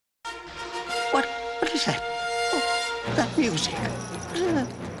is that? Oh, that music.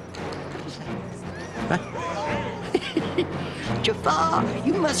 Huh? Jafar,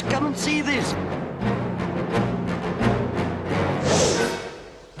 you must come and see this.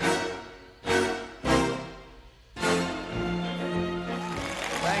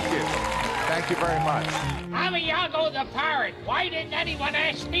 Thank you very much. I'm Iago the parrot. Why didn't anyone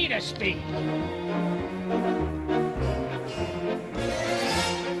ask me to speak?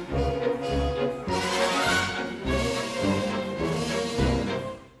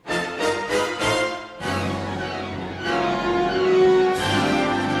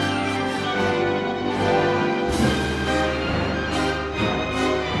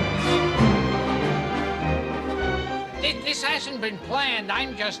 This hasn't been planned.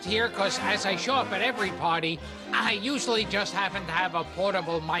 I'm just here because as I show up at every party, I usually just happen to have a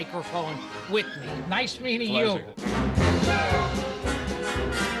portable microphone with me. Nice meeting you.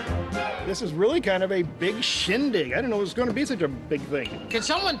 This is really kind of a big shindig. I didn't know it was going to be such a big thing. Can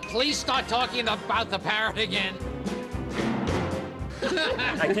someone please start talking about the parrot again?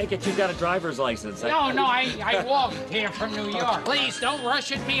 I take it you got a driver's license. No, I walked here from New York. Please don't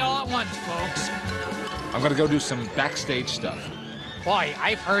rush at me all at once, folks. I'm going to go do some backstage stuff. Boy,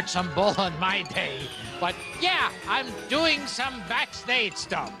 I've heard some bull in my day. But yeah, I'm doing some backstage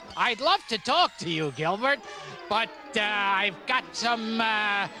stuff. I'd love to talk to you, Gilbert, but I've got some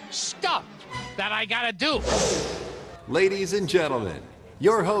stuff that I gotta do. Ladies and gentlemen,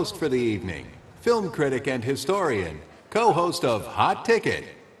 your host for the evening, film critic and historian, co-host of Hot Ticket,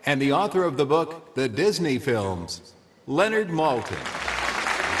 and the author of the book, The Disney Films, Leonard Maltin.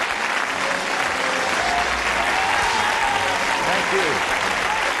 Thank you.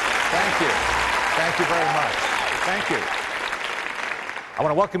 Thank you. Thank you very much. Thank you. I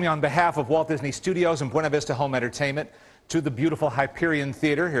want to welcome you on behalf of Walt Disney Studios and Buena Vista Home Entertainment to the beautiful Hyperion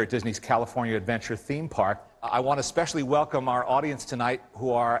Theater here at Disney's California Adventure theme park. I want to especially welcome our audience tonight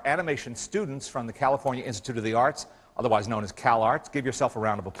who are animation students from the California Institute of the Arts, otherwise known as CalArts. Give yourself a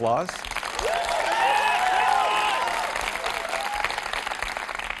round of applause.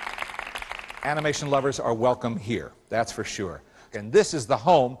 Animation lovers are welcome here, that's for sure. And this is the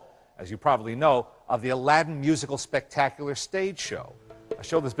home, as you probably know, of the Aladdin Musical Spectacular stage show. A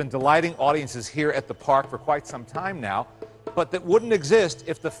show that's been delighting audiences here at the park for quite some time now, but that wouldn't exist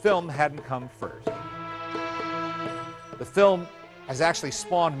if the film hadn't come first. The film has actually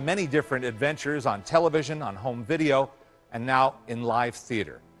spawned many different adventures on television, on home video, and now in live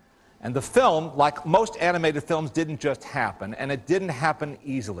theater. And the film, like most animated films, didn't just happen, and it didn't happen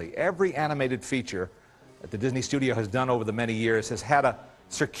easily. Every animated feature that the Disney studio has done over the many years has had a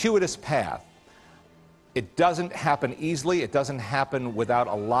circuitous path. It doesn't happen easily. It doesn't happen without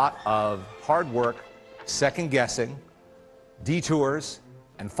a lot of hard work, second guessing, detours,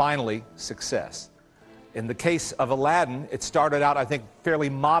 and finally, success. In the case of Aladdin, it started out, I think, fairly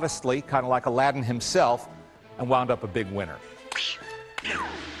modestly, kind of like Aladdin himself, and wound up a big winner.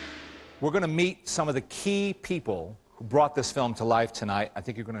 We're going to meet some of the key people who brought this film to life tonight. I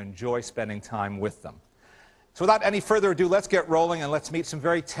think you're going to enjoy spending time with them. So without any further ado, let's get rolling and let's meet some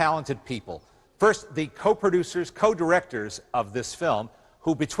very talented people. First, the co-producers, co-directors of this film,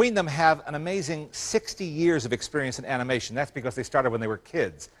 who between them have an amazing 60 years of experience in animation. That's because they started when they were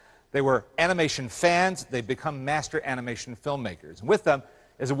kids. They were animation fans. They've become master animation filmmakers. And with them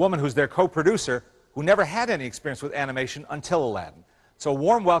is a woman who's their co-producer who never had any experience with animation until Aladdin. So a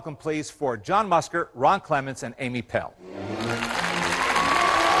warm welcome, please, for John Musker, Ron Clements, and Amy Pell.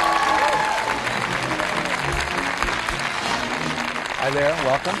 Hi there,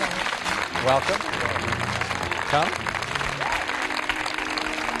 welcome. Welcome. Come.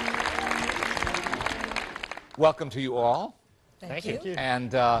 Welcome to you all. Thank you.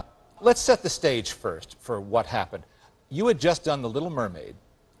 And let's set the stage first for what happened. You had just done The Little Mermaid,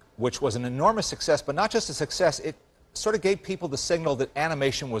 which was an enormous success, but not just a success, it sort of gave people the signal that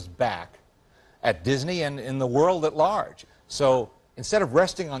animation was back at Disney and in the world at large. So instead of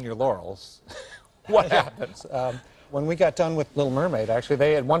resting on your laurels, what happens? When we got done with Little Mermaid, actually,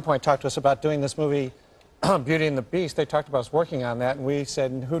 they at one point talked to us about doing this movie, Beauty and the Beast. They talked about us working on that, and we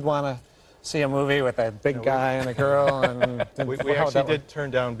said, who'd want to see a movie with a big guy and a girl? And we actually did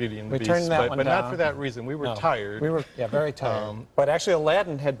turn down Beauty and the Beast, but not for that reason. We were tired. We were, very tired. But actually,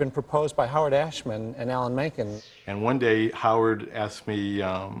 Aladdin had been proposed by Howard Ashman and Alan Menken. And one day, Howard asked me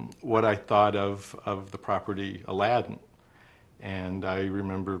what I thought of the property Aladdin. And I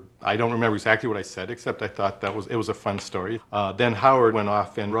don't remember exactly what I said, except I thought it was a fun story. Then Howard went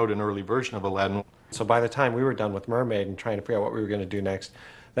off and wrote an early version of Aladdin. So by the time we were done with Mermaid and trying to figure out what we were going to do next,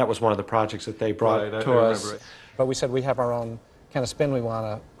 that was one of the projects that they brought to us. But we said we have our own kind of spin we want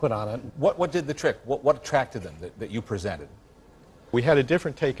to put on it. What did the trick? What attracted them that you presented? We had a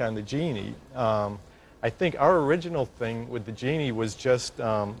different take on the genie. I think our original thing with the genie was just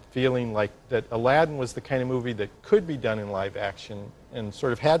feeling like that Aladdin was the kind of movie that could be done in live action and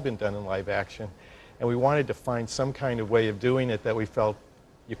sort of had been done in live action. And we wanted to find some kind of way of doing it that we felt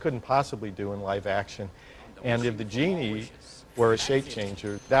you couldn't possibly do in live action. And if the genie were a shape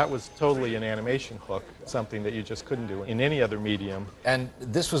changer, that was totally an animation hook, something that you just couldn't do in any other medium. And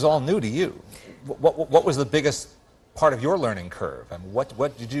this was all new to you. What was the biggest part of your learning curve? I mean,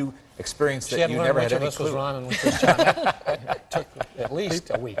 what did you experience that you never had any this was clue? Ron and which was John. It took at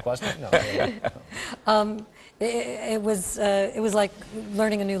least a week, wasn't it? No. It was like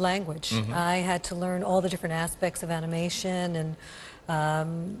learning a new language. I had to learn all the different aspects of animation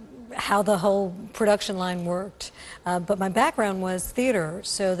and how the whole production line worked. But my background was theater,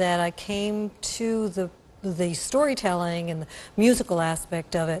 so that I came to the storytelling and the musical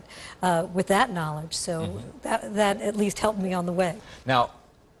aspect of it with that knowledge. So that at least helped me on the way. Now,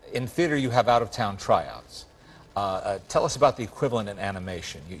 in theater you have out-of-town tryouts. Tell us about the equivalent in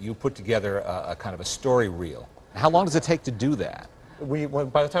animation. You put together a kind of a story reel. How long does it take to do that?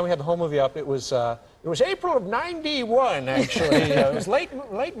 By the time we had the whole movie up, it was April of '91, actually. It was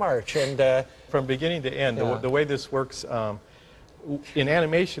late March. And from beginning to end, the way this works, in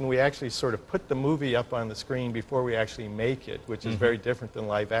animation, we actually sort of put the movie up on the screen before we actually make it, which is very different than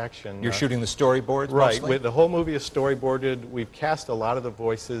live action. You're shooting the storyboards right. mostly? The whole movie is storyboarded. We've cast a lot of the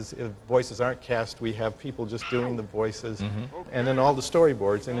voices. If voices aren't cast, we have people just doing the voices. And then all the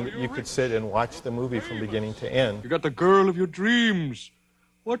storyboards. And you could sit and watch the movie from beginning to end. You got the girl of your dreams.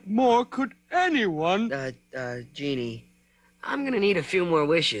 What more could anyone... Genie, I'm gonna need a few more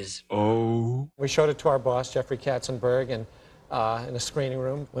wishes. Oh? we showed it to our boss, Jeffrey Katzenberg, and in a screening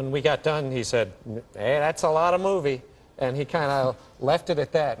room. When we got done, he said, "Hey, that's a lot of movie." And he kind of left it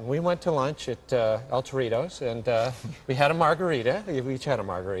at that. And we went to lunch at El Torito's, and we had a margarita. We each had a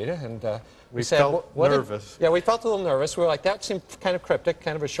margarita. And we said, felt nervous. Yeah, we felt a little nervous. We were like, that seemed kind of cryptic,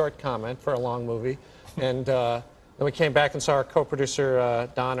 kind of a short comment for a long movie. And then we came back and saw our co-producer,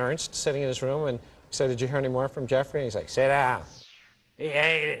 Don Ernst, sitting in his room, and we said, "Did you hear any more from Jeffrey?" And he's like, "Sit down." He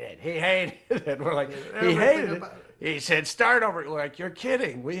hated it. He hated it. We're like, he hated it. He said, "Start over." We're like, "You're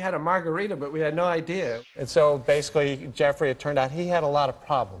kidding. We had a margarita, but we had no idea." And so basically, Jeffrey, it turned out he had a lot of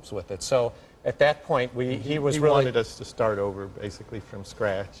problems with it. So at that point, he wanted us to start over, basically from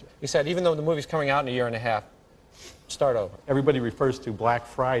scratch. He said, even though the movie's coming out in a year and a half, start over. Everybody refers to Black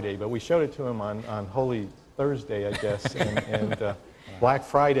Friday, but we showed it to him on Holy Thursday, I guess, and Black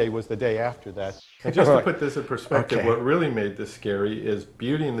Friday was the day after that. And just to put this in perspective, what really made this scary is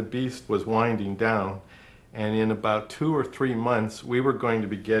Beauty and the Beast was winding down. And in about 2 or 3 months, we were going to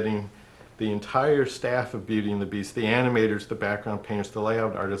be getting the entire staff of Beauty and the Beast, the animators, the background painters, the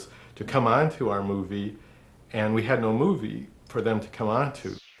layout artists, to come onto our movie, and we had no movie for them to come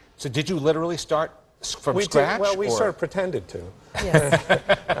onto. So did you literally start from scratch? Well, we sort of pretended to. Yes.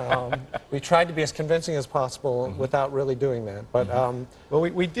 We tried to be as convincing as possible without really doing that. But well,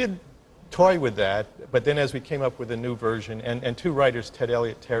 we did toy with that, but then as we came up with a new version, and 2 writers, Ted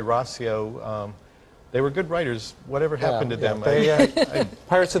Elliott, Terry Rossio, they were good writers. Whatever happened to them? They,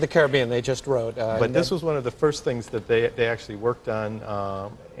 Pirates of the Caribbean, they just wrote. But this was one of the first things that they actually worked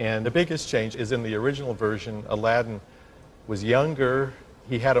on. And the biggest change is in the original version, Aladdin was younger.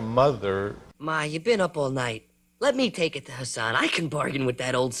 He had a mother. Ma, you've been up all night. Let me take it to Hassan. I can bargain with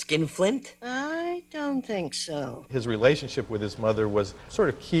that old skinflint. I don't think so. His relationship with his mother was sort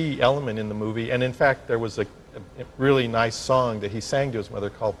of key element in the movie. And in fact, there was a really nice song that he sang to his mother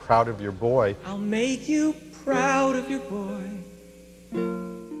called Proud of Your Boy. I'll make you proud of your boy.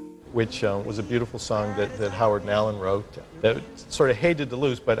 Which was a beautiful song that Howard and Allen wrote that sort of hated to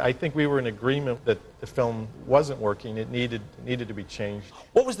lose, but I think we were in agreement that the film wasn't working. It needed to be changed.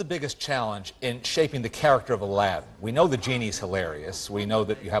 What was the biggest challenge in shaping the character of Aladdin? We know the genie's hilarious. We know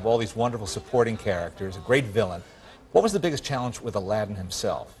that you have all these wonderful supporting characters, a great villain. What was the biggest challenge with Aladdin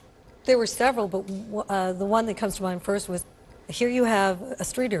himself? There were several, but the one that comes to mind first was, here you have a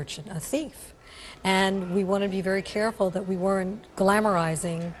street urchin, a thief, and we wanted to be very careful that we weren't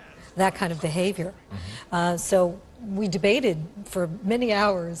glamorizing that kind of behavior. So we debated for many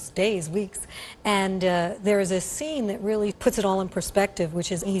hours, days, weeks, and there is a scene that really puts it all in perspective,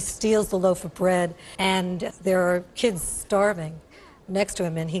 which is he steals the loaf of bread, and there are kids starving next to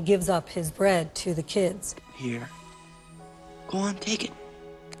him, and he gives up his bread to the kids. Here. Go on, take it.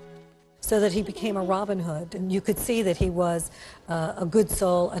 so that he became a Robin Hood. And you could see that he was a good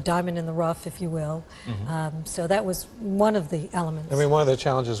soul, a diamond in the rough, if you will. So that was one of the elements. I mean, one of the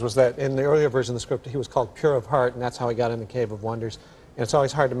challenges was that in the earlier version of the script, he was called Pure of Heart, and that's how he got in the Cave of Wonders. And it's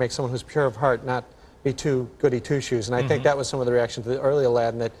always hard to make someone who's pure of heart not be too goody two-shoes. And I think that was some of the reaction to the early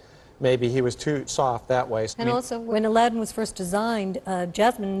Aladdin, that maybe he was too soft that way. And also, when Aladdin was first designed,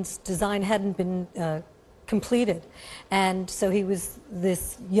 Jasmine's design hadn't been completed. And so he was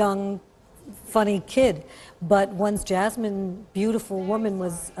this young, funny kid. But once Jasmine, beautiful woman,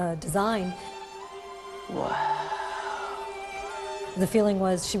 was designed, the feeling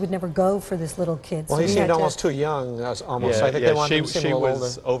was she would never go for this little kid. Well, so he seemed almost too young, almost. Yeah, I think they wanted him to seem a little older. She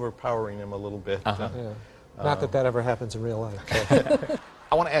was overpowering him a little bit. Yeah. Not that that ever happens in real life.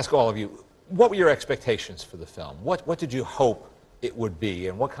 I want to ask all of you, what were your expectations for the film? What did you hope it would be,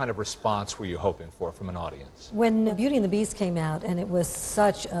 and what kind of response were you hoping for from an audience? When Beauty and the Beast came out, and it was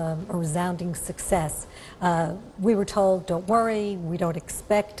such a resounding success, we were told, don't worry, we don't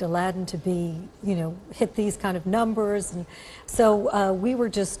expect Aladdin to be, hit these kind of numbers. And so we were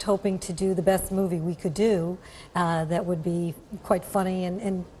just hoping to do the best movie we could do that would be quite funny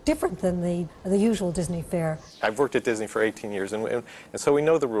and different than the usual Disney fare. I've worked at Disney for 18 years, and so we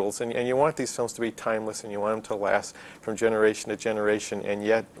know the rules, and you want these films to be timeless, and you want them to last from generation to generation, and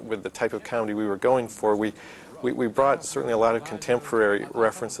yet with the type of comedy we were going for, we brought certainly a lot of contemporary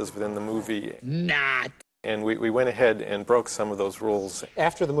references within the movie. And we went ahead and broke some of those rules.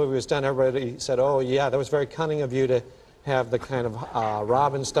 After the movie was done, everybody said, oh yeah, that was very cunning of you to have the kind of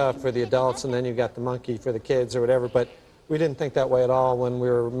Robin stuff for the adults, and then you got the monkey for the kids or whatever, but we didn't think that way at all when we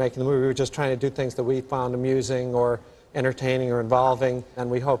were making the movie. We were just trying to do things that we found amusing or entertaining or involving, and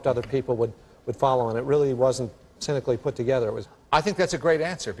we hoped other people would follow, and it really wasn't cynically put together. It was. I think that's a great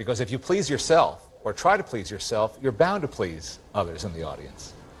answer, because if you please yourself, or try to please yourself, you're bound to please others in the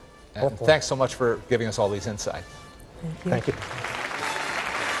audience. And thanks so much for giving us all these insights. Thank you.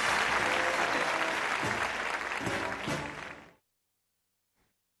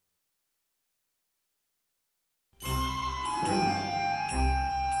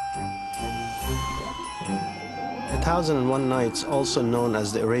 Thousand and One Nights, also known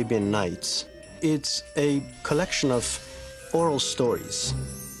as the Arabian Nights, it's a collection of oral stories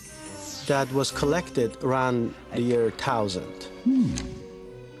that was collected around the year 1000.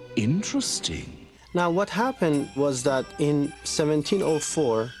 Interesting. Now, what happened was that in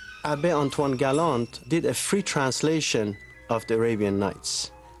 1704, Abbé Antoine Galland did a free translation of the Arabian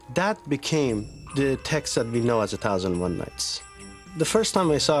Nights. That became the text that we know as 1001 Nights. The first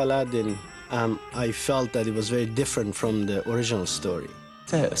time I saw Aladdin, I felt that it was very different from the original story.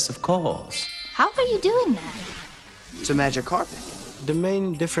 Yes, of course. How are you doing that? It's a magic carpet. The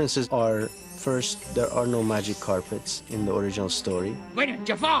main differences are, first, there are no magic carpets in the original story. Wait a minute,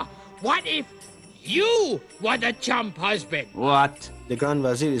 Jafar, what if you were the chump husband? What? The Grand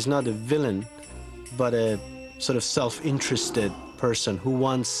Wazir is not a villain, but a sort of self-interested person who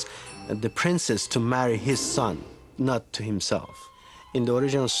wants the princess to marry his son, not to himself. In the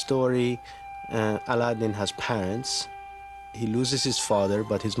original story, Aladdin has parents. He loses his father,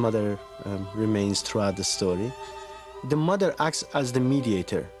 but his mother remains throughout the story. The mother acts as the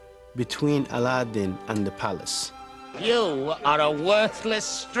mediator between Aladdin and the palace. You are a worthless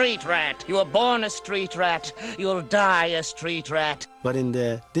street rat. You were born a street rat. You'll die a street rat. But in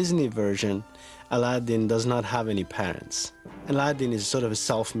the Disney version, Aladdin does not have any parents. Aladdin is sort of a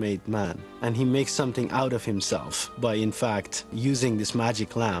self-made man, and he makes something out of himself by, in fact, using this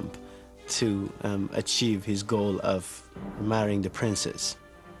magic lamp to achieve his goal of marrying the princess.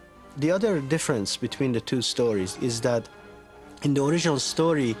 The other difference between the two stories is that in the original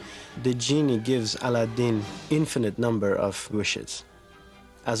story, the genie gives Aladdin infinite number of wishes,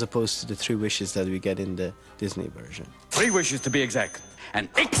 as opposed to the 3 wishes that we get in the Disney version. 3 wishes to be exact.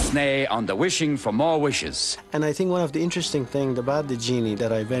 And ixnay on the wishing for more wishes. And I think one of the interesting things about the genie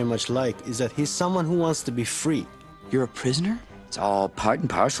that I very much liked is that he's someone who wants to be free. You're a prisoner? It's all part and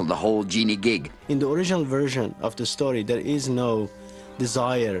parcel, the whole genie gig. In the original version of the story, there is no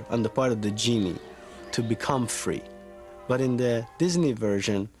desire on the part of the genie to become free. But in the Disney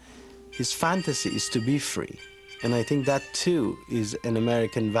version, his fantasy is to be free. And I think that too is an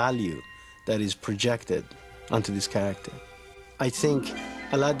American value that is projected onto this character. I think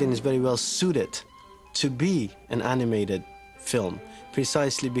Aladdin is very well suited to be an animated film,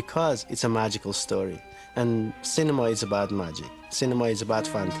 precisely because it's a magical story. And cinema is about magic. Cinema is about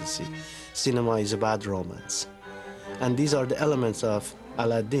fantasy. Cinema is about romance. And these are the elements of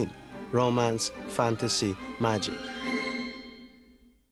Aladdin: romance, fantasy, magic.